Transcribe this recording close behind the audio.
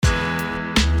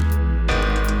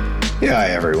Hi,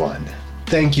 everyone.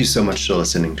 Thank you so much for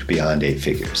listening to Beyond Eight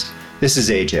Figures. This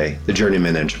is AJ, the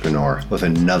journeyman entrepreneur, with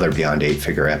another Beyond Eight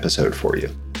Figure episode for you.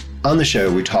 On the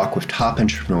show, we talk with top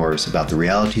entrepreneurs about the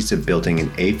realities of building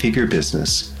an eight-figure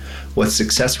business, what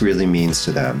success really means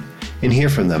to them, and hear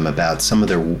from them about some of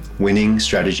their winning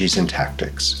strategies and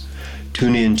tactics.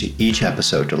 Tune in to each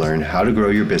episode to learn how to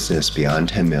grow your business beyond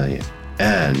 10 million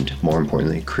and, more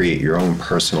importantly, create your own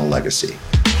personal legacy.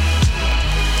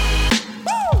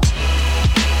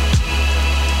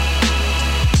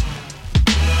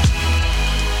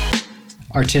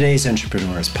 Our today's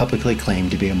entrepreneur is publicly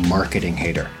claimed to be a marketing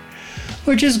hater,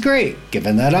 which is great,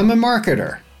 given that I'm a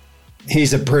marketer.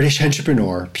 He's a British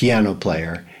entrepreneur, piano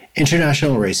player,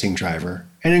 international racing driver,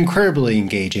 an incredibly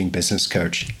engaging business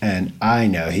coach, and I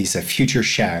know he's a future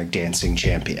shag dancing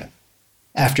champion.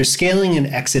 After scaling and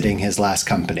exiting his last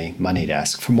company,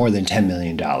 MoneyDesk, for more than $10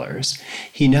 million,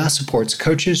 he now supports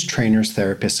coaches, trainers,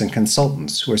 therapists, and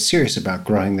consultants who are serious about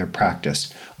growing their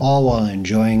practice, all while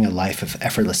enjoying a life of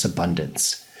effortless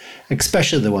abundance,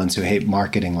 especially the ones who hate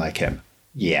marketing like him.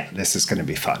 Yeah, this is going to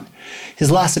be fun.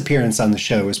 His last appearance on the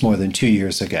show was more than 2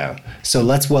 years ago, so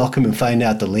let's welcome and find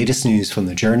out the latest news from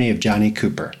the journey of Jonny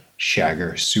Cooper,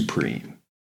 Shagger Supreme.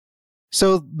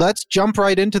 So let's jump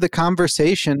right into the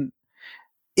conversation.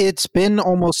 It's been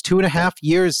almost 2.5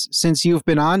 years since you've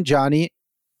been on, Jonny.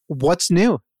 What's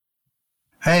new?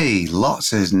 Hey,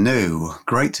 lots is new.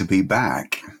 Great to be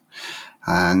back.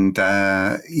 And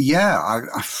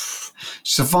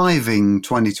surviving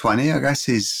 2020, I guess,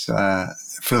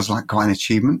 feels like quite an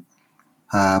achievement.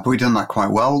 But we've done that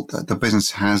quite well. The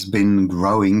business has been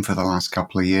growing for the last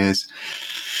couple of years.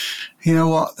 You know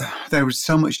what? There was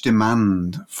so much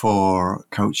demand for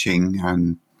coaching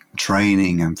and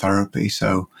training and therapy.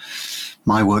 So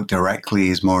my work directly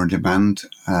is more in demand,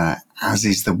 as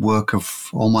is the work of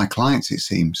all my clients, it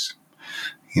seems.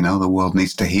 You know, the world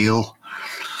needs to heal.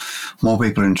 More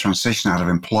people are in transition out of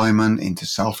employment into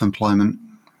self-employment.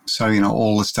 So, you know,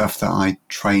 all the stuff that I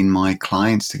train my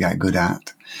clients to get good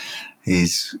at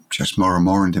is just more and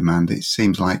more in demand. It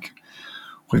seems like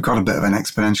we've got a bit of an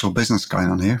exponential business going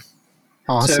on here.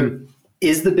 Awesome. So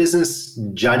is the business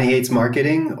Jonny Hates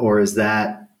Marketing, or is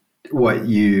that what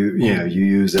you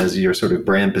use as your sort of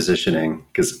brand positioning?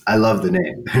 Because I love the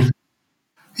name.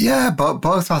 Yeah, but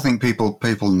both. I think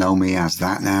people know me as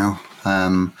that now.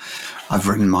 I've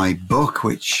written my book,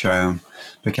 which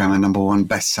became a #1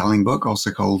 best-selling book,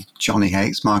 also called Jonny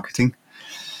Hates Marketing.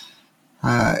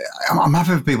 I'm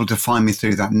happy for people to find me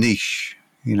through that niche.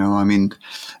 You know, I mean,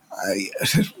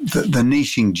 the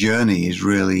niching journey is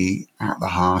really at the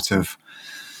heart of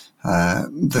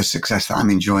the success that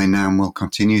I'm enjoying now and will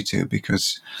continue to,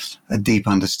 because a deep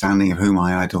understanding of who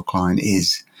my ideal client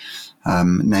is,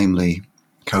 namely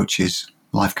coaches,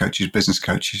 life coaches, business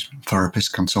coaches,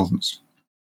 therapists, consultants.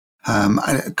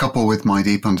 Coupled with my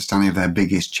deep understanding of their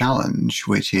biggest challenge,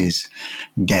 which is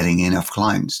getting enough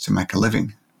clients to make a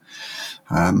living.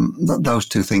 Those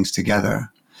two things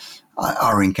together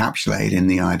are encapsulated in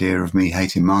the idea of me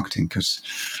hating marketing, because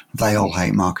they all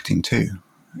hate marketing too.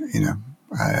 You know,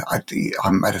 I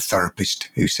met a therapist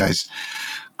who says,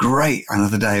 "Great,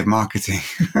 another day of marketing,"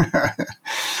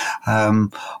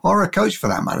 or a coach for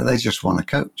that matter. They just want to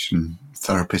coach, and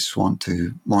therapists want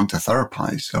to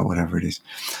therapize, or whatever it is.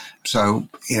 So,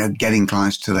 you know, getting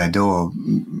clients to their door,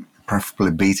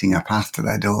 preferably beating a path to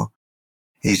their door,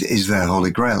 is their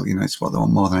holy grail. You know, it's what they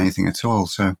want more than anything at all.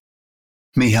 So,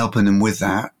 me helping them with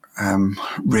that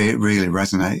really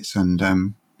resonates.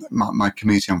 And my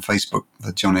community on Facebook,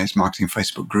 the Jonny Hates Marketing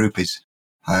Facebook group, is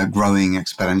growing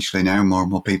exponentially now. More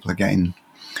and more people are getting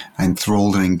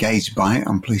enthralled and engaged by it,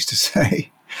 I'm pleased to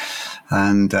say.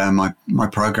 And my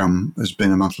program has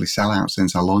been a monthly sellout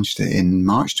since I launched it in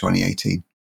March 2018.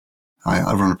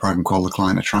 I run a program called the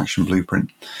Client Attraction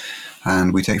Blueprint,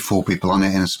 and we take 4 people on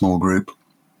it in a small group.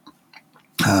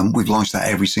 We've launched that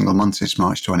every single month since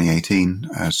March 2018,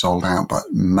 sold out.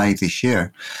 But May this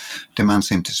year, demand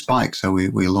seemed to spike, so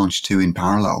we launched 2 in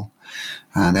parallel.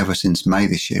 And ever since May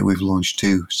this year, we've launched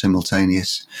 2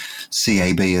 simultaneous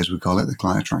CAB, as we call it, the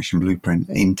Client Attraction Blueprint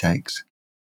intakes.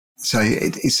 So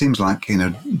it seems like, you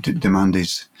know, demand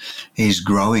is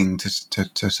growing, to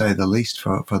say the least,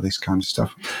 for this kind of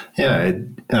stuff. Yeah,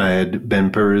 I had been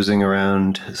perusing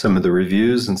around some of the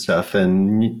reviews and stuff,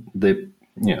 and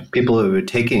people who are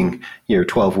taking your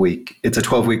 12-week, it's a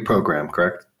 12-week program,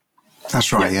 correct?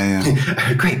 That's right. Yeah.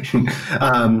 Great.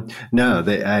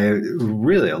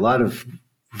 Really a lot of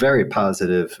very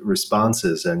positive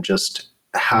responses, and just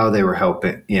how they were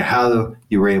helping, how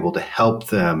you were able to help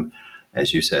them,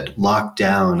 as you said, lock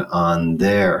down on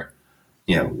their,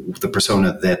 the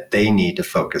persona that they need to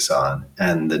focus on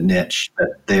and the niche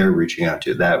that they're reaching out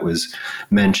to. That was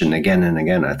mentioned again and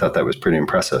again. I thought that was pretty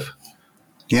impressive.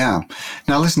 Yeah.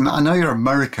 Now, listen, I know you're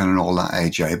American and all that,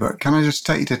 AJ, but can I just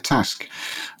take you to task?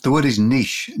 The word is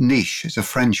niche. Niche is a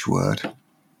French word.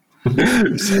 You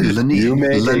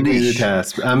may take me to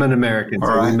task. I'm an American, so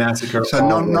right. We massacre so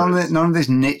all none of this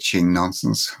niching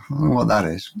nonsense. I don't know what that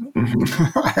is.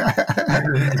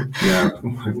 Yeah,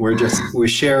 we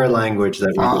share a language that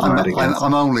we divide against.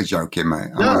 I'm only joking, mate.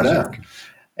 I'm joking.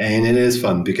 And it is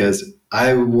fun because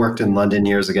I worked in London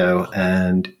years ago,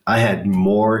 and I had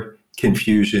more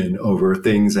confusion over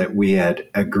things that we had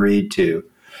agreed to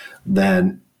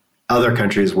than other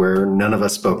countries where none of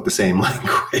us spoke the same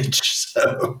language.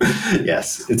 So,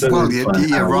 yes, it's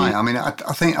you're right. I mean, I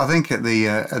think at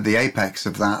the apex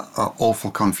of that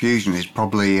awful confusion is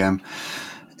probably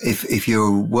if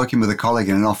you're working with a colleague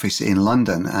in an office in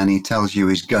London and he tells you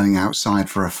he's going outside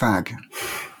for a fag.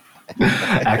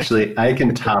 Actually, I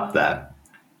can top that.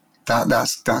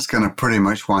 That's going to pretty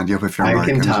much wind you up if you're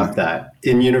American. I can top that.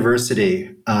 In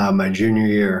university, my junior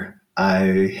year,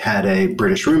 I had a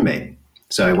British roommate.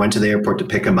 So I went to the airport to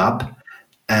pick him up,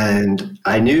 and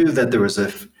I knew that there was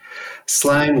a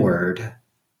slang word,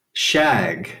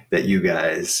 shag, that you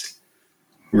guys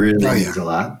really use a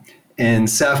lot. In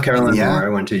South Carolina, where I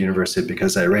went to university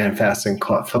because I ran fast and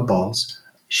caught footballs,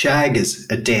 shag is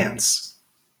a dance.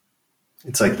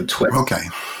 It's like the twist. Okay.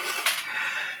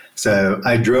 So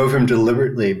I drove him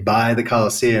deliberately by the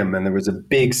Coliseum, and there was a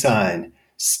big sign,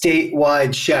 statewide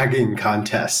shagging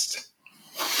contest.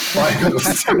 He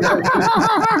was like,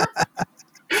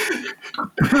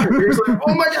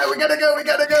 oh my God, we gotta go.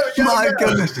 My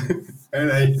goodness.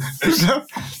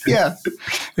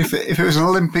 If it was an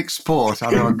Olympic sport,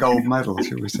 I'd have a gold medal,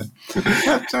 should we say.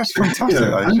 That's fantastic.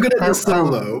 I'm good at the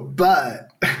solo, but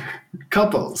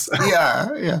couples.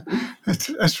 Yeah.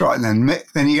 That's right. And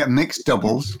then you get mixed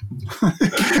doubles.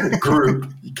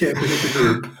 Group. You can't forget the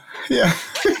group. Yeah.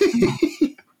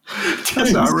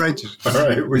 That's outrageous. All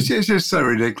right. It's just so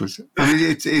ridiculous. I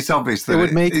mean, it's obvious that it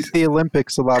would make the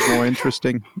Olympics a lot more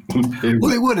interesting.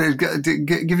 Well, it would. It'd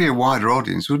give you a wider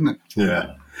audience, wouldn't it?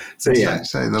 Yeah. So,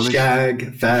 say the least.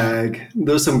 Shag, fag,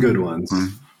 those are some good ones.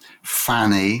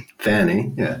 Fanny,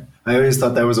 yeah. I always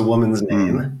thought that was a woman's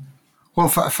name. Well,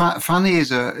 fanny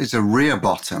is a rear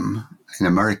bottom in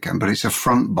America, but it's a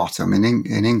front bottom in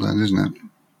England, isn't it?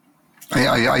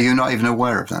 Are you not even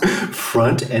aware of that?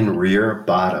 Front and rear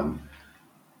bottom.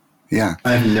 Yeah.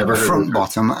 I've never heard front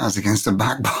bottom as against the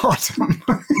back bottom.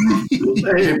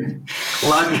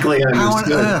 Logically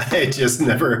understood. I just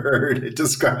never heard it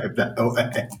described that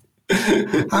way.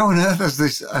 How on earth has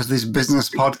this business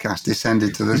podcast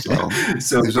descended to this level?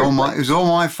 So it was all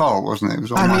my fault, wasn't it? It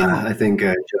was all my fault. I think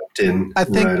I jumped in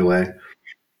right away.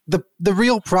 The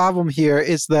real problem here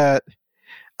is that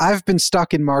I've been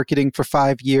stuck in marketing for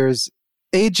 5 years.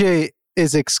 AJ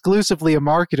is exclusively a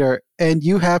marketer, and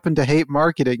you happen to hate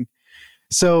marketing.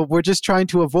 So we're just trying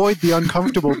to avoid the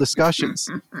uncomfortable discussions.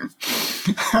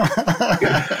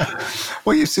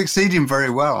 Well, you're succeeding very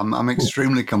well. I'm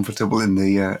extremely comfortable in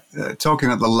the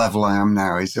talking at the level I am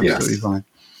now is absolutely fine.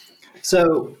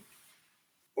 So,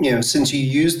 since you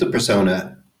used the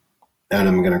persona, and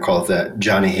I'm going to call it that,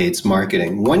 Jonny hates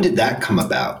marketing, when did that come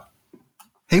about?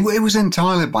 It was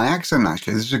entirely by accident,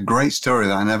 actually. This is a great story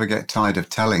that I never get tired of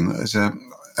telling. There's a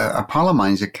pal of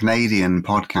mine is a Canadian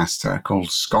podcaster called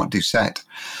Scott Doucette,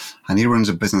 and he runs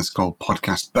a business called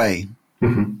Podcast Bay,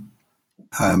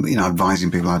 advising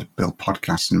people how to build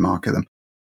podcasts and market them.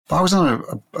 But I was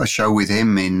on a show with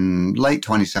him in late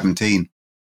 2017,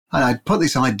 and I'd put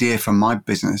this idea for my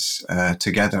business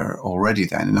together already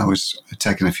then, and I was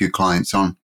taking a few clients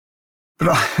on. But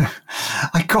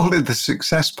I called it the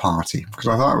Success Party because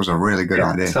I thought it was a really good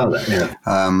idea. I saw that,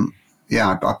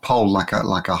 I polled like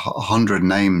 100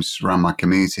 names around my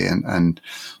community, and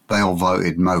they all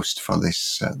voted most for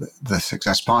this,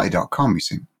 thesuccessparty.com, you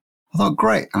see. I thought,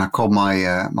 great. And I called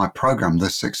my program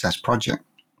The Success Project.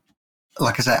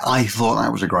 Like I said, I thought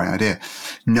that was a great idea.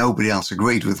 Nobody else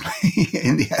agreed with me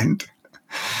in the end.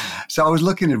 So I was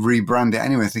looking to rebrand it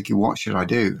anyway, thinking, what should I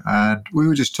do? And we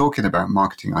were just talking about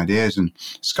marketing ideas, and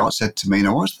Scott said to me,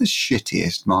 what's the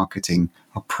shittiest marketing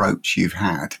approach you've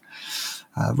had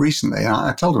recently? And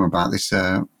I told him about this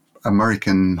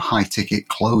American high-ticket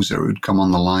closer who'd come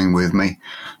on the line with me.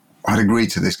 I'd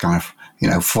agreed to this kind of,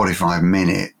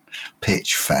 45-minute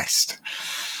pitch fest.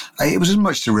 It was as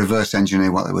much to reverse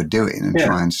engineer what they were doing and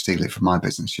try and steal it for my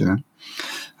business,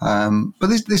 But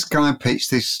this guy pitched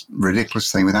this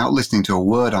ridiculous thing without listening to a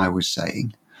word I was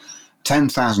saying.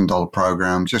 $10,000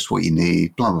 program, just what you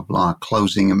need, blah, blah, blah,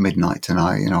 closing at midnight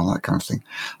tonight, all that kind of thing.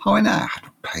 I went, I'm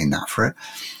paying that for it.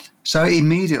 So it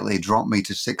immediately dropped me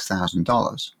to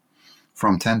 $6,000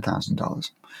 from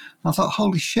 $10,000. I thought,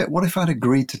 holy shit, what if I'd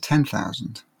agreed to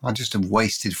 $10,000? I'd just have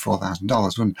wasted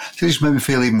 $4,000, wouldn't it? So it just made me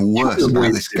feel even worse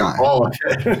about this guy. All of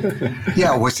it.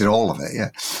 Yeah, I wasted all of it,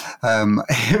 yeah.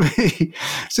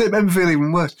 So it made me feel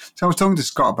even worse. So I was talking to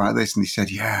Scott about this, and he said,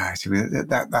 yeah,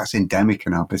 that's endemic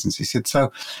in our business. He said,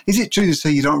 so is it true to say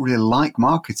you don't really like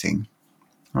marketing?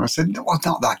 And I said, well,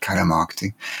 not that kind of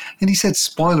marketing. And he said,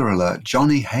 spoiler alert,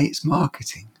 Jonny hates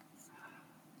marketing.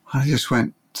 And I just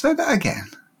went, say that again.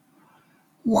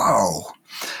 Whoa.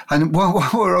 And while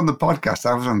we're on the podcast,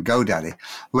 I was on GoDaddy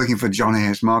looking for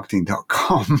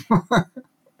johnnyhatemarketing.com,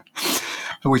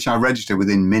 which I registered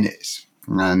within minutes.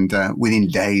 And within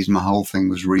days, my whole thing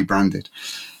was rebranded.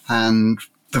 And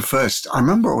I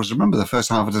remember the first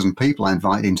half a dozen people I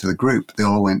invited into the group, they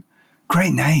all went,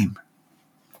 great name.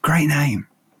 Great name.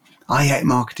 I hate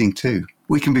marketing too.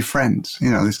 We can be friends,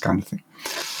 this kind of thing.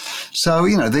 So,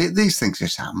 these things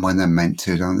just happen when they're meant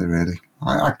to, don't they, really?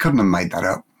 I couldn't have made that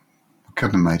up. I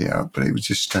couldn't have made it up, but it was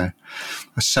just a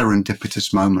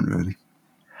serendipitous moment, really.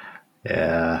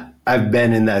 Yeah. I've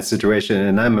been in that situation,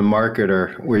 and I'm a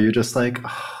marketer where you're just like,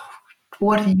 oh,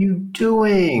 what are you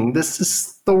doing? This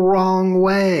is the wrong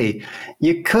way.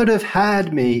 You could have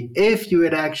had me if you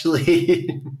had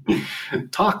actually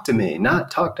talked to me,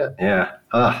 not talked to... Yeah.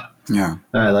 Yeah.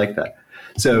 I like that.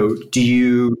 So do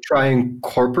you try and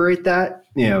incorporate that,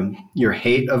 your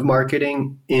hate of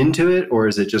marketing into it, or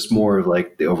is it just more of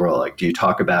like the overall, like, do you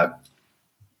talk about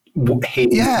hate?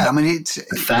 Yeah, I mean, it's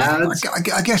fads.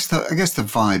 I guess the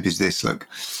vibe is this. Look,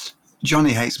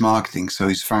 Jonny hates marketing, so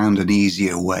he's found an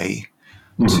easier way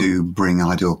to bring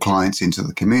ideal clients into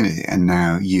the community, and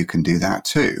now you can do that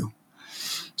too.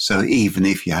 So even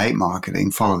if you hate marketing,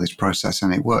 follow this process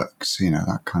and it works,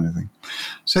 that kind of thing.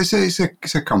 So it's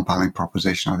a compelling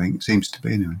proposition, I think. It seems to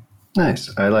be, anyway.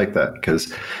 Nice. I like that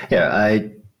because,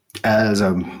 as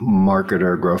a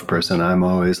marketer, growth person, I'm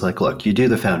always like, look, you do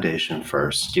the foundation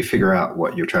first. You figure out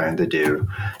what you're trying to do.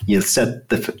 You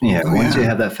set once you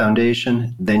have that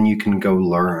foundation, then you can go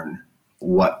learn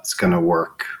what's going to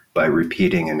work by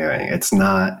repeating and doing. It's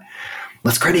not...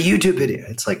 Let's create a YouTube video.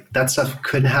 It's like that stuff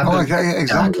couldn't happen. Oh,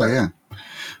 exactly, yeah.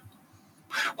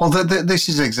 Well, this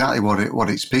is exactly what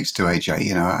it speaks to,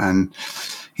 AJ. And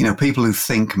people who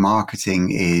think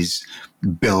marketing is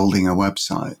building a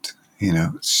website,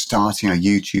 starting a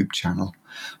YouTube channel,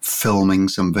 filming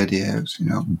some videos,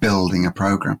 building a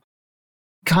program.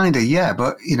 Kind of, yeah,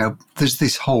 but there's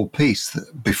this whole piece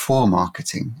that before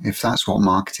marketing, if that's what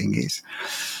marketing is.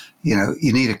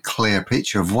 You need a clear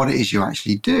picture of what it is you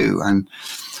actually do. And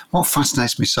what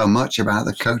fascinates me so much about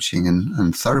the coaching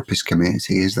and therapist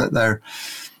community is that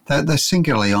they're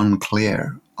singularly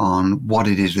unclear on what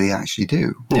it is they actually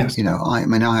do. Yes. I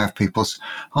have people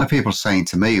saying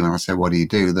to me when I say, what do you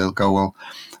do? They'll go, well,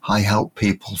 I help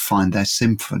people find their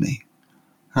symphony.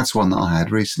 That's one that I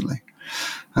had recently.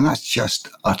 And that's just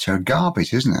utter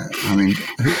garbage, isn't it? I mean,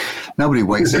 nobody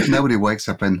wakes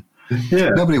up in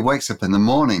the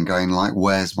morning going like,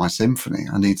 where's my symphony?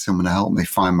 I need someone to help me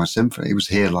find my symphony. It was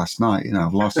here last night,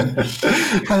 I've lost it.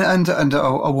 and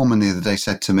a woman the other day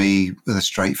said to me with a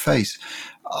straight face,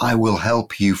 I will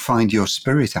help you find your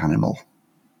spirit animal.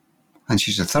 And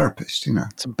she's a therapist,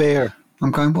 It's a bear.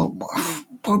 I'm going, well,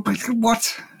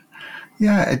 what?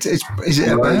 Yeah, is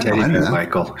it a bear? I don't know.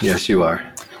 Michael. Yes, you are.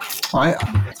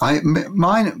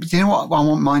 Mine, do you know what I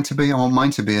want mine to be? I want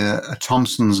mine to be a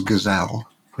Thompson's gazelle.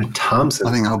 Thompson.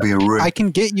 I think that'll be I can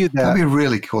get you that. That'd be a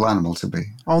really cool animal to be.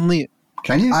 Only.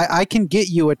 Can you? I can get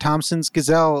you a Thompson's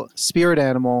gazelle spirit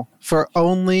animal for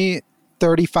only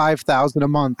 $35,000 a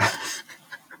month.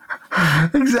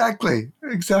 Exactly.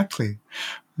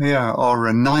 Yeah, or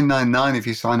 $999 if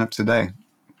you sign up today.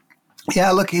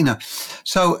 Yeah, look,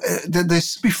 so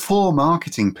this before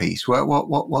marketing piece,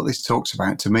 what this talks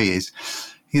about to me is,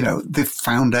 the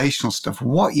foundational stuff,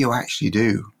 what you actually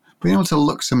do. Being able to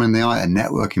look someone in the eye at a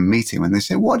networking meeting when they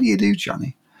say, what do you do,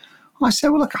 Jonny? I say,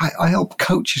 well, look, I help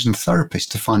coaches and therapists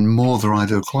to find more of their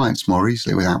ideal clients more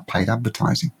easily without paid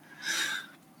advertising.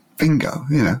 Bingo,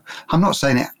 I'm not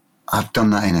saying it. I've done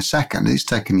that in a second. It's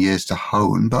taken years to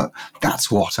hone, but that's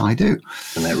what I do.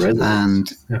 And that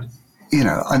resonates.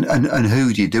 And, and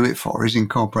who do you do it for is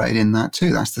incorporated in that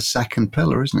too. That's the second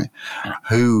pillar, isn't it?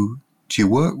 Who do you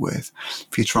work with?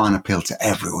 If you try and appeal to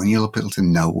everyone, you'll appeal to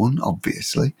no one,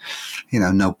 obviously.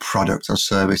 No product or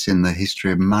service in the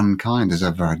history of mankind has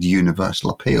ever had universal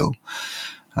appeal.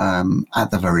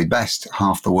 At the very best,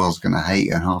 half the world's going to hate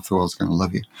you and half the world's going to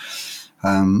love you.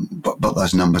 But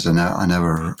those numbers are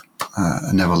never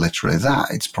literally that.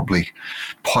 It's probably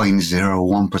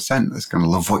 0.01% that's going to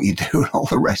love what you do and all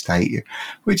the rest hate you,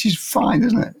 which is fine,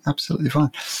 isn't it? Absolutely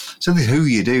fine. So the who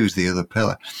you do is the other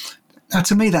pillar. Now,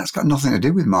 to me, that's got nothing to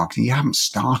do with marketing. You haven't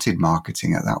started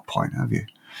marketing at that point, have you?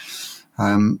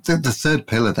 The third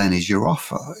pillar then is your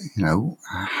offer.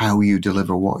 How you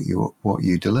deliver what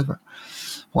you deliver.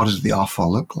 What does the offer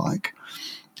look like?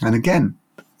 And again,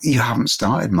 you haven't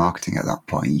started marketing at that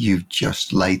point. You've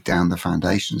just laid down the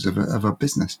foundations of a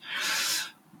business.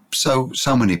 So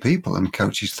many people, and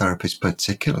coaches, therapists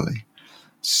particularly,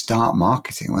 start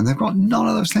marketing when they've got none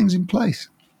of those things in place.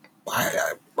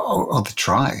 Or they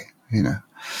try,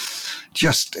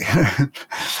 Just,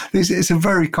 it's a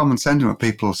very common sentiment.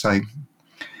 People say,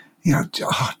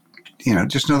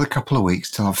 just another couple of weeks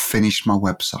till I've finished my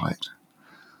website,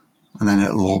 and then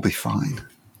it'll all be fine.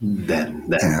 Then.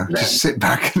 Just sit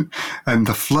back and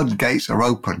the floodgates are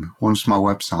open once my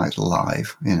website's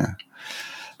live.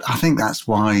 I think that's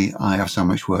why I have so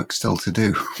much work still to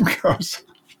do, because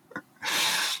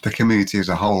the community as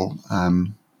a whole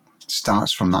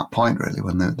starts from that point, really,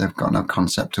 when they've got no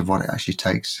concept of what it actually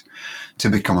takes to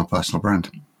become a personal brand.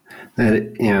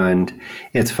 And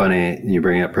it's funny you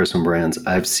bring up personal brands.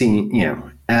 I've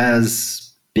seen,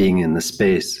 as being in the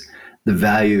space, the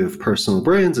value of personal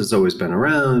brands has always been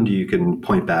around. You can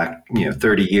point back,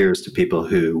 30 years to people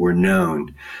who were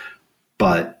known.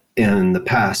 But in the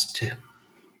past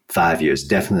 5 years,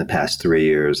 definitely the past 3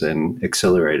 years, and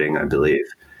accelerating, I believe,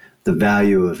 the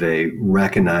value of a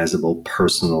recognizable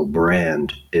personal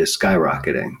brand is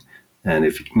skyrocketing. And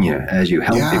if, as you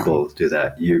help people do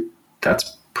that,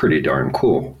 that's pretty darn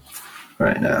cool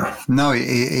right now. No,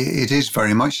 it is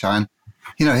very much so. And,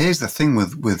 here's the thing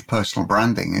with personal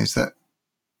branding is that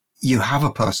you have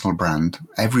a personal brand.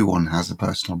 Everyone has a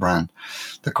personal brand.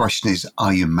 The question is,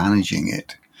 are you managing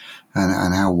it?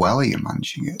 And how well are you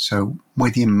managing it? So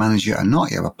whether you manage it or not,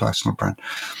 you have a personal brand.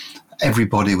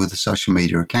 Everybody with a social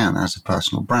media account has a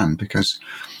personal brand, because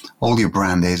all your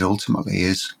brand is ultimately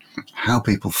is how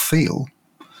people feel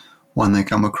when they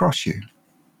come across you.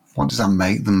 What does that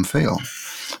make them feel?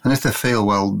 And if they feel,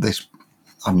 well,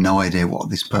 I've no idea what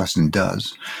this person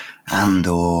does,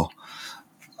 or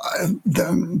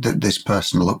this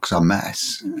person looks a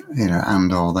mess,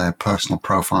 and or their personal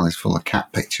profile is full of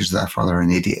cat pictures, therefore they're an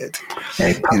idiot.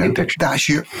 That's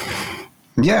your,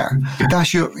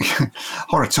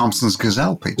 or a Thompson's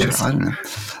gazelle picture. Yes. I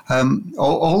don't know.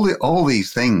 All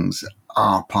these things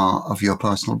are part of your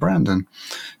personal brand, and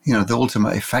the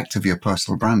ultimate effect of your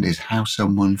personal brand is how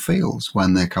someone feels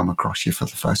when they come across you for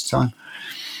the first time.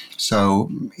 So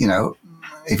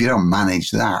if you don't manage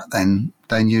that, then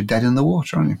you're dead in the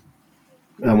water, aren't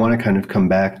you? I want to kind of come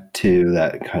back to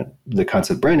the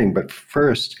concept of branding, but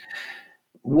first,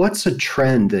 what's a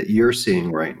trend that you're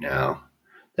seeing right now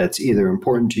that's either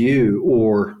important to you,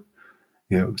 or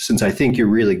since I think you're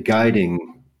really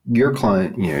guiding your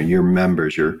client, your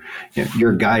members, you're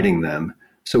guiding them.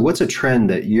 So what's a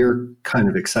trend that you're kind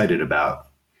of excited about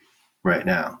right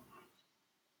now?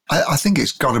 I think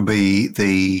it's got to be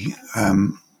the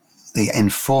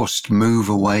enforced move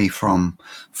away from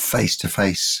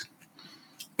face-to-face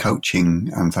coaching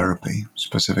and therapy,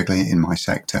 specifically in my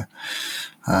sector,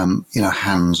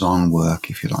 hands-on work,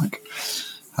 if you like,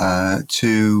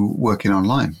 to working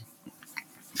online.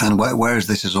 And whereas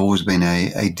this has always been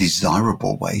a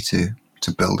desirable way to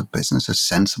build a business, a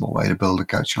sensible way to build a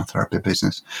coaching or therapy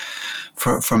business,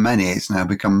 for many it's now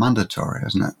become mandatory,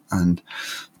 hasn't it? And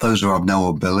those who have no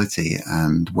ability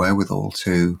and wherewithal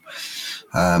to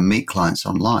meet clients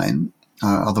online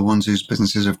are the ones whose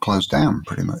businesses have closed down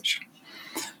pretty much.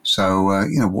 So,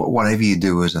 whatever you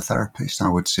do as a therapist, I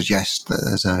would suggest that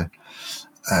there's a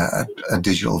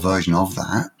digital version of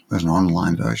that. There's an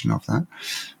online version of that.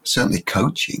 Certainly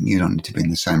coaching, you don't need to be in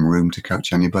the same room to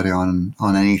coach anybody on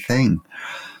anything.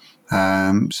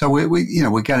 So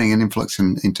we're getting an influx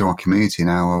into our community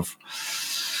now of,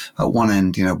 at one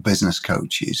end, business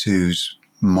coaches whose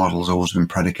model's always been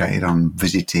predicated on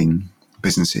visiting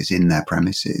businesses in their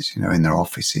premises, in their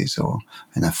offices or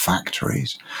in their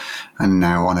factories, and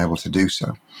now unable to do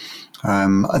so.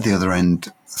 At the other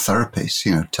end,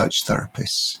 therapists, touch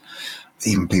therapists,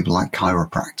 even people like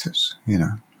chiropractors,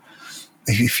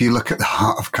 If you look at the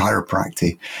heart of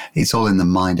chiropractic, it's all in the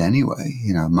mind anyway.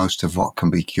 Most of what can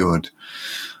be cured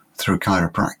through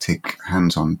chiropractic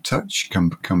hands-on touch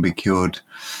can be cured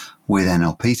with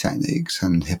NLP techniques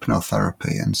and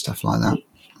hypnotherapy and stuff like that,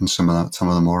 and some of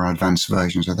the more advanced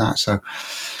versions of that. So,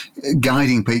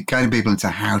 guiding people into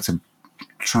how to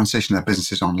transition their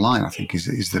businesses online, I think, is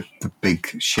the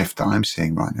big shift that I'm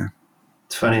seeing right now.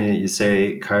 It's funny you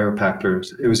say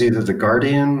chiropractors. It was either The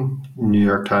Guardian, New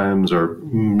York Times, or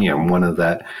one of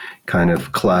that kind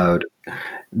of cloud.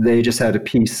 They just had a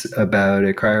piece about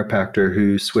a chiropractor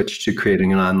who switched to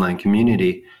creating an online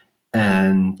community,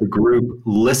 and the group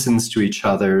listens to each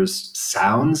other's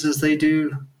sounds as they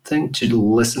do things to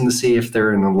listen to see if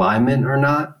they're in alignment or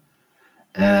not.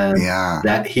 And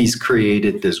that he's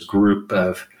created this group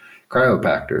of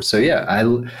chiropractors. So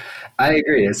I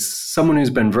agree. As someone who's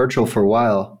been virtual for a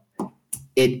while,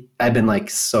 I've been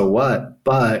like, so what?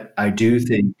 But I do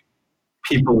think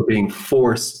people are being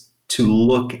forced to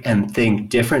look and think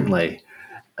differently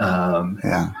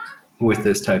with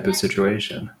this type of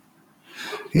situation.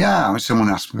 Yeah, someone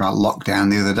asked me about lockdown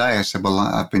the other day. I said, well,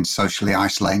 I've been socially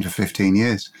isolating for 15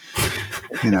 years.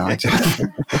 I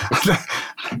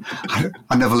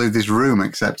never leave this room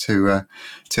except to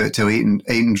eat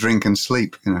and drink and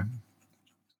sleep,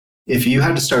 If you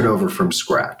had to start over from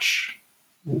scratch,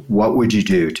 what would you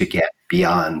do to get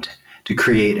to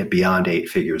create a beyond 8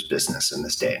 figures business in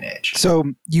this day and age? So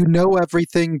you know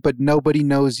everything, but nobody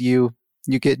knows you.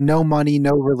 You get no money,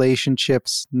 no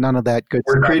relationships, none of that good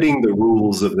stuff. We're stuff. creating the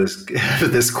rules of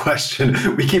this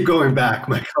question. We keep going back,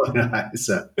 Michael and I.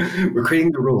 So we're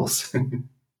creating the rules.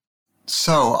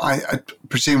 So I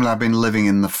presumably I've been living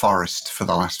in the forest for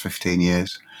the last 15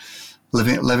 years,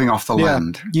 living off the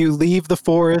land. You leave the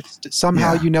forest,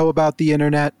 somehow you know about the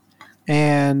internet,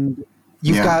 and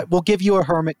we'll give you a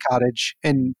hermit cottage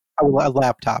and a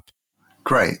laptop.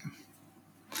 Great.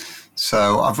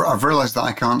 So I've realized that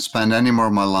I can't spend any more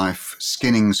of my life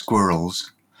skinning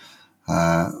squirrels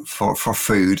for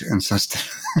food and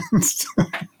sustenance.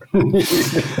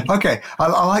 Okay,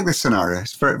 I like this scenario.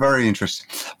 It's very, very interesting.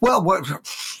 Well,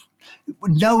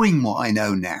 knowing what I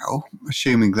know now,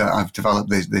 assuming that I've developed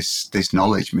this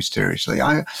knowledge mysteriously,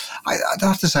 I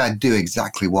have to say I do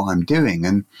exactly what I'm doing.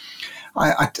 And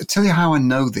I tell you how I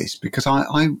know this, because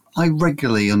I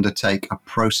regularly undertake a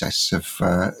process of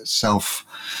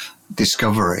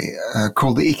self-discovery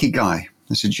called the Ikigai.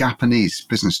 It's a Japanese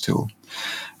business tool.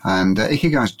 And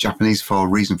Ikigai is Japanese for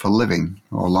reason for living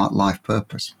or life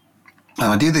purpose. And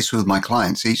I do this with my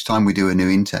clients. Each time we do a new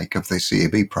intake of the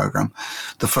CAB program,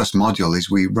 the first module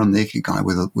is we run the Ikigai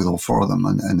with all 4 of them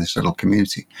and this little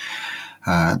community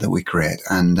that we create.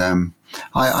 And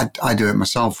I do it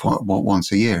myself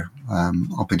once a year.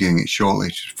 I'll be doing it shortly,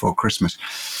 just before Christmas.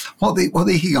 What the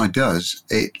Ikigai does,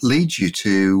 it leads you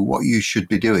to what you should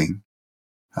be doing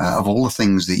of all the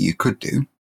things that you could do,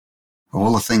 of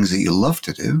all the things that you love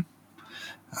to do,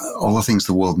 all the things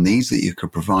the world needs that you could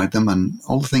provide them, and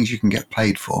all the things you can get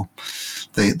paid for.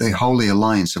 The holy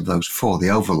alliance of those 4, the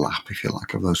overlap, if you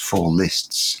like, of those 4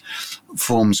 lists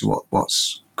forms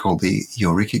what's called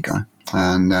your Ikigai.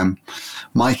 And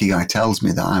my Ikigai tells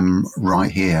me that I'm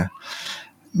right here,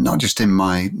 not just in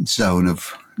my zone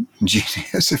of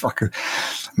genius, if I could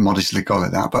modestly call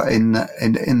it that, but in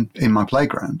my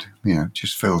playground. It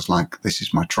just feels like this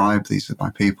is my tribe, these are my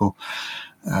people,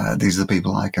 these are the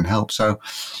people I can help. So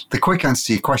the quick answer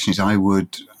to your question is I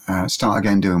would start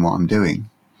again doing what I'm doing.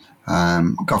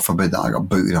 God forbid that I got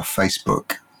booted off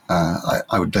Facebook.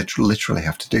 I would literally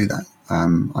have to do that,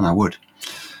 and I would.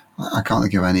 I can't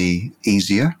think of any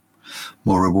easier,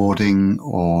 more rewarding,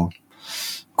 or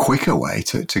quicker way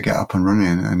to get up and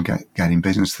running and get in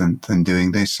business than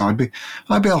doing this. So I'd be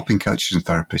helping coaches and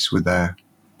therapists with their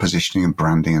positioning and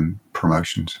branding and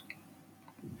promotions.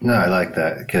 No, I like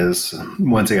that, because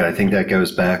once again, I think that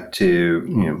goes back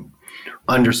to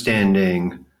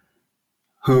understanding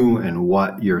who and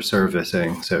what you're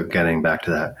servicing. So getting back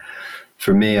to that,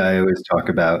 for me, I always talk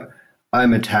about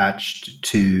I'm attached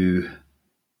to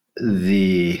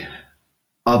the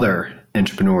other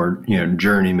entrepreneur,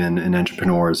 journeymen and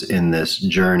entrepreneurs in this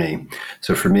journey.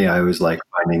 So for me, I always like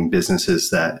finding businesses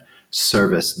that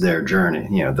service their journey,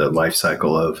 the life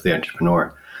cycle of the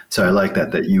entrepreneur. So I like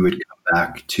that you would come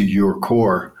back to your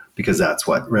core, because that's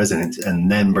what resonates,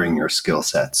 and then bring your skill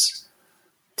sets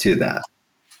to that.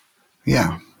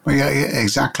 Yeah. Well, yeah,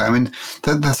 exactly. I mean,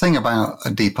 the thing about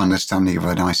a deep understanding of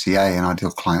an ICA, an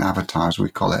ideal client avatar, as we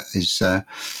call it, is that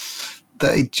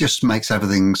it just makes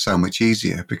everything so much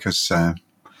easier, because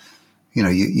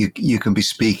you can be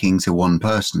speaking to one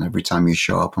person every time you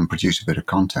show up and produce a bit of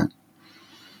content.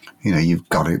 You've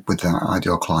got it with that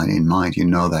ideal client in mind.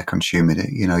 They're consuming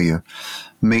it. You're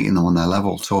meeting them on their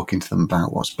level, talking to them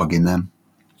about what's bugging them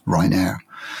right now.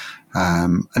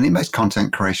 And it makes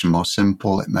content creation more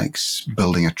simple. It makes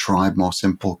building a tribe more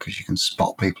simple, because you can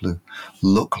spot people who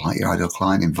look like your ideal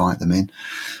client, invite them in,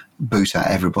 boot out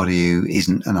everybody who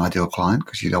isn't an ideal client,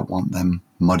 because you don't want them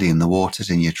muddying the waters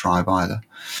in your tribe either.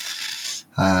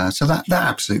 So that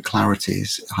absolute clarity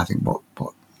is, I think, what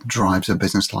drives a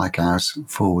business like ours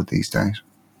forward these days.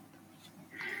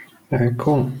 Very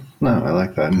cool. No, I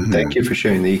like that. And thank you for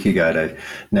sharing the Ikigai. I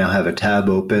now have a tab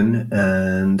open,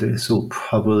 and this will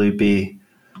probably be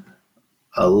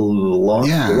a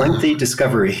lengthy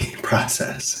discovery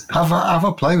process. Have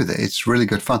a play with it. It's really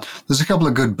good fun. There's a couple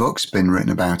of good books been written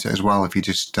about it as well. If you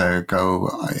just go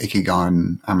Ikigai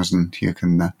on Amazon, you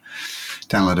can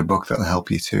download a book that'll help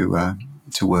you to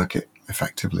work it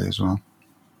effectively as well.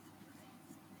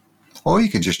 Or you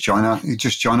could just join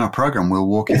our program. We'll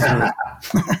walk you through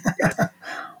it.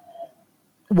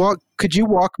 Well, could you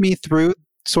walk me through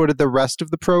sort of the rest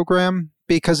of the program?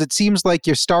 Because it seems like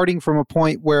you're starting from a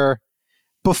point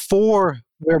before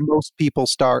where most people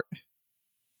start.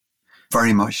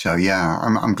 Very much so, yeah.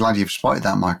 I'm glad you've spotted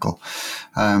that, Michael.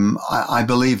 I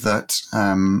believe that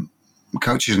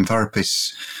coaches and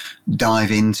therapists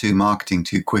dive into marketing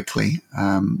too quickly.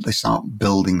 They start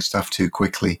building stuff too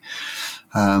quickly.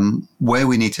 Where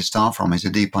we need to start from is a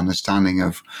deep understanding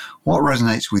of what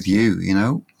resonates with you, you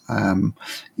know.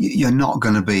 You're not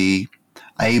going to be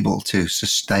able to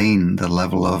sustain the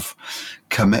level of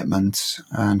commitment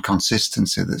and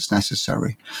consistency that's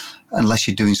necessary unless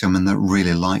you're doing something that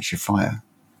really lights your fire,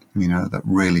 you know, that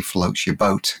really floats your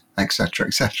boat, etc.,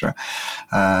 etc.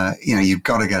 You've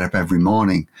got to get up every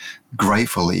morning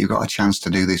grateful that you've got a chance to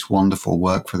do this wonderful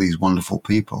work for these wonderful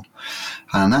people.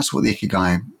 And that's what the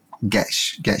Ikigai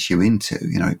gets you into.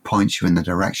 You know, it points you in the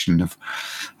direction of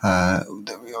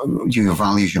your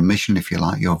values, your mission, if you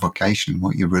like, your vocation,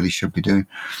 what you really should be doing.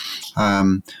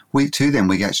 Week 2, then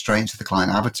we get straight into the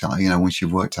client avatar. You know, once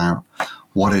you've worked out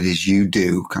what it is you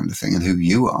do, kind of thing, and who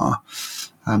you are,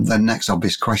 the next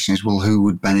obvious question is, well, who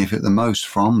would benefit the most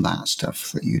from that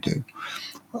stuff that you do?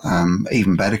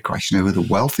 Even better question, who are the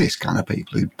wealthiest kind of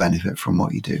people who benefit from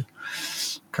what you do?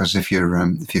 Because if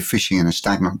you're fishing in a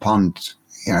stagnant pond,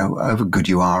 you know, however good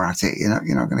you are at it, you're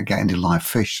not going to get into live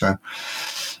fish. So,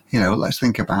 you know, let's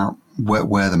think about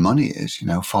where the money is, you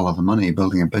know, follow the money,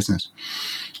 building a business.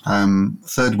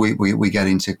 Third week, we get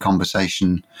into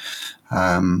conversation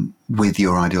with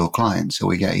your ideal client. So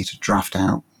we get you to draft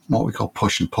out what we call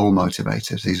push and pull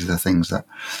motivators. These are the things that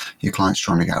your client's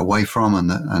trying to get away from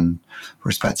and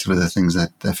respectively the things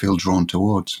that they feel drawn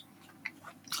towards.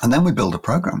 And then we build a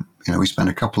program. You know, we spend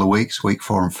a couple of weeks, week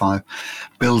 4 and 5,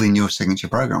 building your signature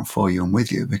program for you and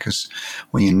with you, because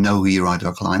when you know who your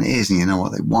ideal client is and you know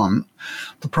what they want,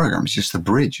 the program is just the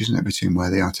bridge, isn't it, between where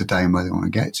they are today and where they want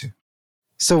to get to.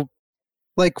 So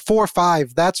like 4 or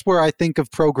 5, that's where I think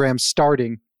of programs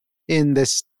starting in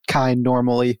this kind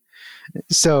normally.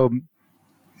 So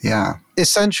yeah,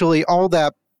 essentially all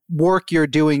that work you're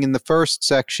doing in the first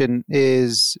section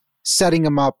is setting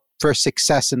them up for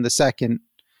success in the second.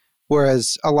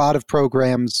 Whereas a lot of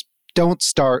programs don't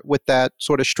start with that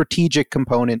sort of strategic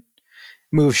component,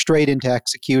 move straight into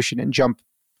execution and jump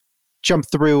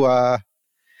through a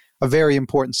very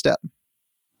important step.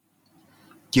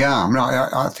 Yeah, I mean,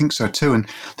 I think so too. And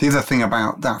the other thing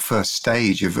about that first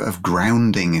stage of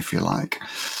grounding, if you like,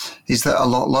 is that a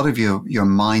lot of your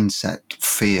mindset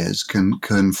fears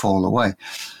can fall away.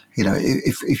 You know,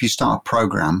 if you start a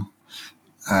program,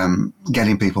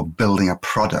 getting people building a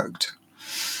product,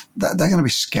 they're going to be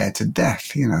scared to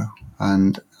death, you know.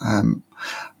 And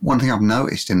one thing I've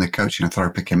noticed in the coaching and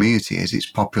therapy community is it's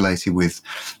populated with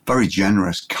very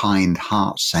generous, kind,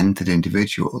 heart-centered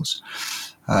individuals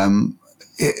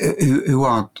who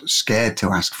are scared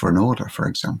to ask for an order, for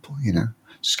example, you know,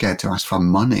 scared to ask for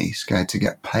money, scared to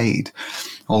get paid.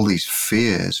 All these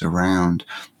fears around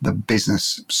the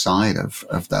business side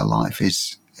of their life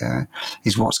is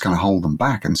what's going to hold them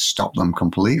back and stop them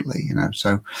completely, you know.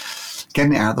 So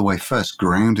getting it out of the way first,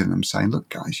 grounding them, saying, look,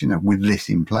 guys, you know, with this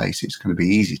in place, it's going to be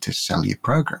easy to sell your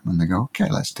program. And they go, okay,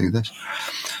 let's do this.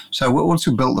 So once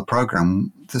we built the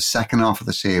program, the second half of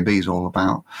the CAB is all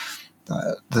about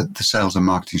the sales and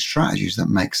marketing strategies that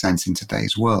make sense in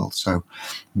today's world. So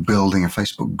building a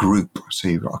Facebook group, so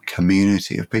you've got a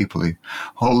community of people who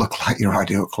all look like your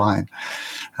ideal client.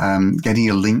 Getting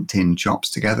your LinkedIn jobs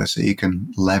together so you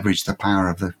can leverage the power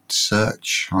of the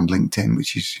search on LinkedIn,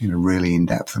 which is, you know, really in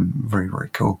depth and very, very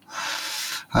cool.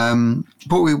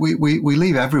 But we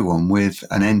leave everyone with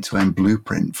an end-to-end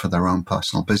blueprint for their own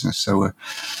personal business. So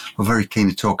we're very keen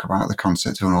to talk about the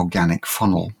concept of an organic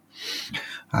funnel.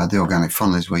 The organic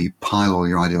funnel is where you pile all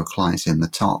your ideal clients in the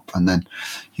top and then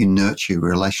you nurture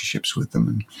relationships with them.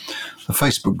 And the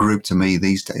Facebook group to me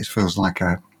these days feels like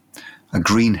a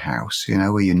greenhouse, you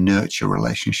know, where you nurture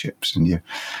relationships and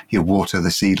you water the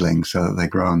seedlings so that they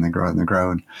grow and they grow and they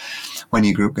grow. And when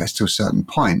your group gets to a certain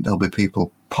point, there'll be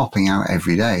people popping out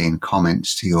every day in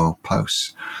comments to your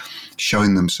posts,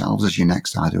 showing themselves as your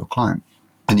next ideal client.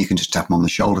 And you can just tap them on the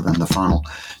shoulder. Then the final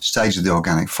stage of the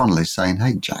organic funnel is saying,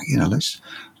 hey, Jack, let's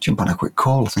jump on a quick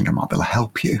call. I think I might be able to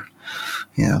help you.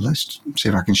 Let's see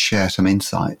if I can share some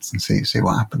insights and see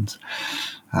what happens.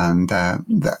 And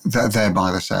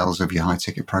thereby the sales of your high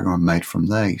ticket program are made from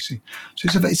there. You see, so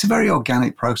it's a very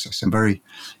organic process and very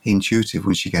intuitive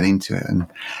once you get into it. And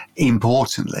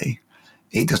importantly,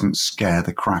 it doesn't scare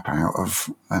the crap out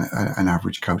of an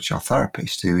average coach or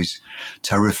therapist who is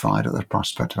terrified at the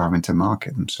prospect of having to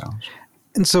market themselves.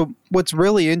 And so what's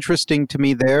really interesting to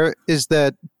me there is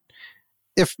that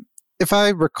if I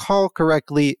recall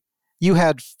correctly, you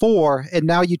had 4 and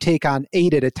now you take on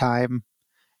 8 at a time.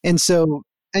 And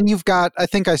you've got, I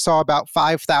think I saw about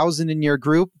 5,000 in your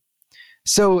group.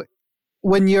 So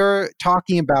when you're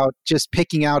talking about just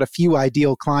picking out a few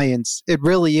ideal clients, it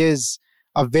really is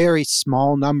a very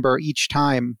small number each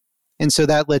time. And so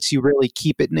that lets you really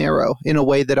keep it narrow in a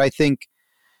way that I think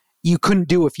you couldn't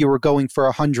do if you were going for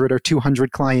 100 or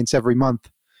 200 clients every month.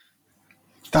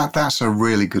 That's a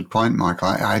really good point, Michael.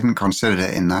 I hadn't considered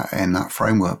it in that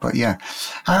framework, but yeah,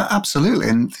 absolutely.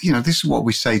 And this is what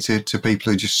we say to people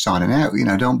who are just starting out.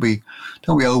 Don't be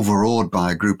overawed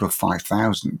by a group of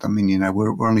 5,000. I mean,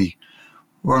 we're only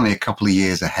a couple of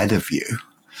years ahead of you.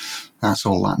 That's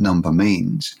all that number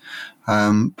means.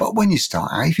 But when you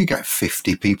start out, if you get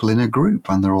 50 people in a group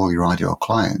and they're all your ideal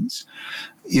clients,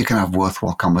 you can have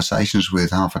worthwhile conversations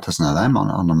with half a dozen of them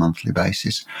on a monthly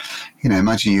basis.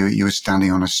 Imagine you were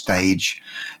standing on a stage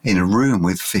in a room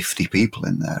with 50 people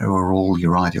in there who are all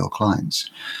your ideal clients.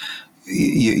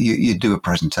 You do a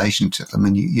presentation to them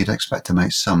and you'd expect to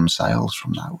make some sales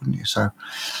from that, wouldn't you? So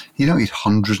you don't need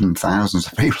hundreds and thousands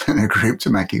of people in a group to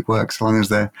make it work, so long as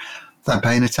they're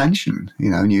paying attention,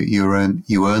 and you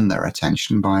earn their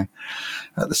attention by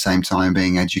at the same time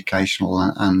being educational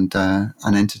and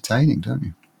entertaining, don't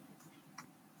you?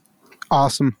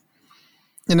 Awesome.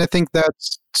 And I think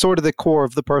that's sort of the core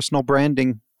of the personal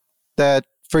branding, that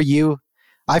for you,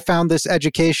 I found this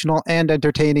educational and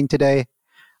entertaining today.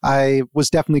 I was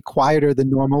definitely quieter than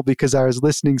normal because I was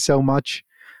listening so much.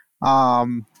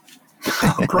 Oh,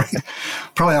 great.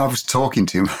 Probably I was talking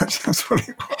too much. That's what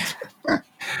it was.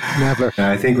 Never.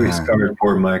 I think we scarred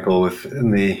poor Michael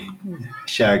in the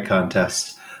shag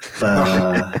contest.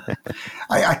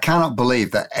 I cannot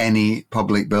believe that any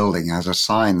public building has a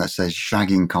sign that says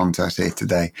shagging contest here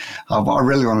today. I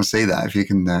really want to see that. If you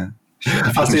can,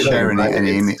 I'll see share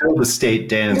any. It's still the state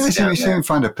dance. Yeah, see if we can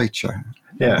find a picture.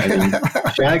 Yeah, I mean,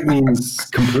 shag means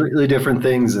completely different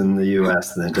things in the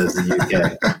US than it does in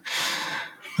the UK.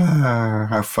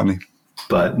 How funny.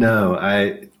 But no,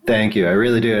 I thank you. I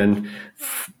really do. And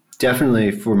definitely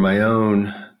for my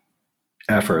own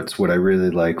efforts, what I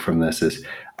really like from this is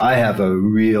I have a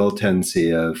real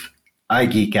tendency I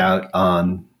geek out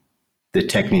on the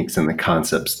techniques and the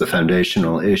concepts, the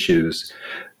foundational issues.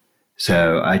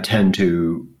 So I tend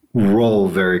to roll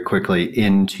very quickly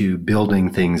into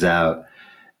building things out.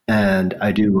 And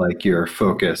I do like your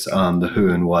focus on the who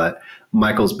and what.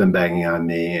 Michael's been banging on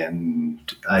me, and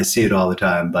I see it all the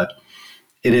time, but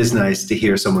it is nice to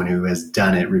hear someone who has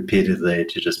done it repeatedly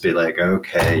to just be like,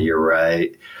 okay, you're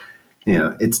right.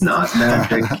 It's not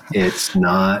magic. It's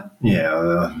not,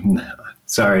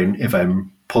 sorry if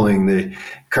I'm pulling the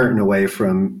curtain away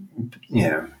from,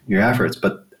 your efforts,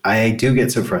 but I do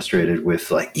get so frustrated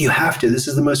with like, you have to, this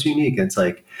is the most unique. And it's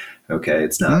like, okay,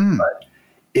 it's not, but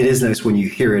it is nice when you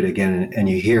hear it again and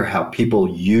you hear how people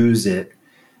use it.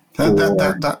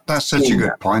 That's such a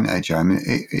good point, AJ. I mean,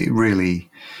 it really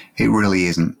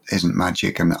isn't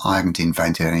magic, and I haven't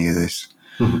invented any of this.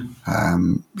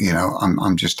 Mm-hmm.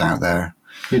 I'm just out there.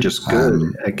 You're just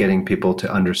good at getting people to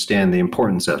understand the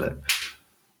importance of it.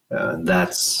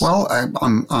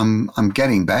 I'm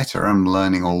getting better. I'm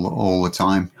learning all the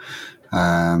time.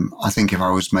 I think if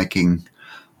I was making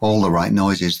all the right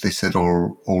noises, this would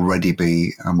already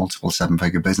be a multiple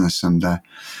 7-figure business, and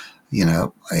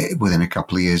within a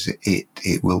couple of years,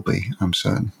 it will be. I'm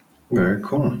certain. Very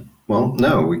cool. Well,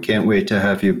 no, we can't wait to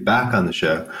have you back on the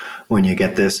show when you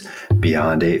get this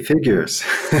beyond 8 figures.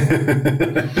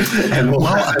 And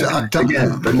I've done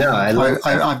again, but no,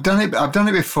 I've done it. I've done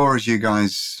it before, as you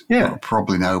guys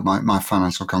probably know. My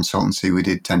financial consultancy, we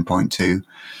did 10.2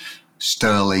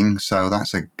 sterling, so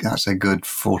that's a good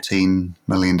 $14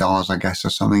 million, I guess, or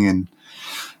something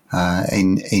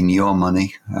in your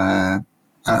money.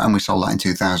 And we sold that in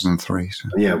 2003. So.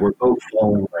 Yeah, we're both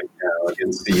falling right now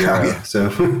against the euro. Yeah. So,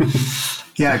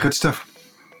 yeah, good stuff.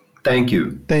 Thank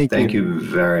you. Thank you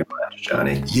very much,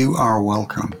 Jonny. You are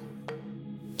welcome.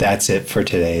 That's it for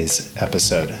today's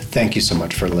episode. Thank you so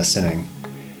much for listening.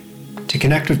 To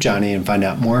connect with Jonny and find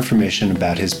out more information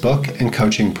about his book and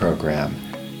coaching program,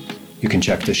 you can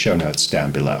check the show notes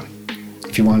down below.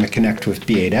 If you want to connect with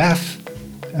B8F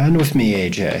and with me,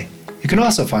 AJ, you can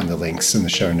also find the links in the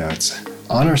show notes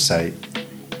on our site,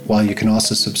 while you can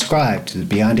also subscribe to the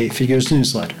Beyond 8 Figures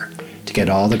newsletter to get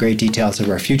all the great details of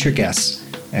our future guests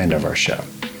and of our show.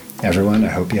 Everyone, I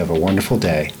hope you have a wonderful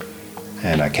day,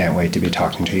 and I can't wait to be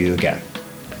talking to you again.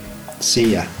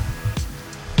 See ya.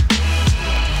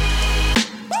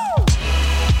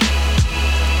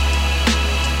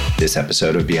 This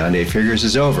episode of Beyond 8 Figures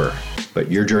is over, but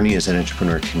your journey as an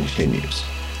entrepreneur continues.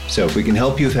 So if we can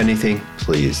help you with anything,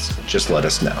 please just let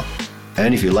us know.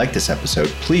 And if you like this episode,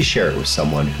 please share it with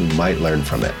someone who might learn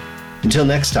from it. Until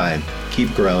next time,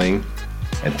 keep growing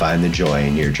and find the joy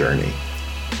in your journey.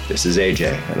 This is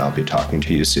AJ, and I'll be talking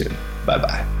to you soon.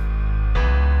 Bye-bye.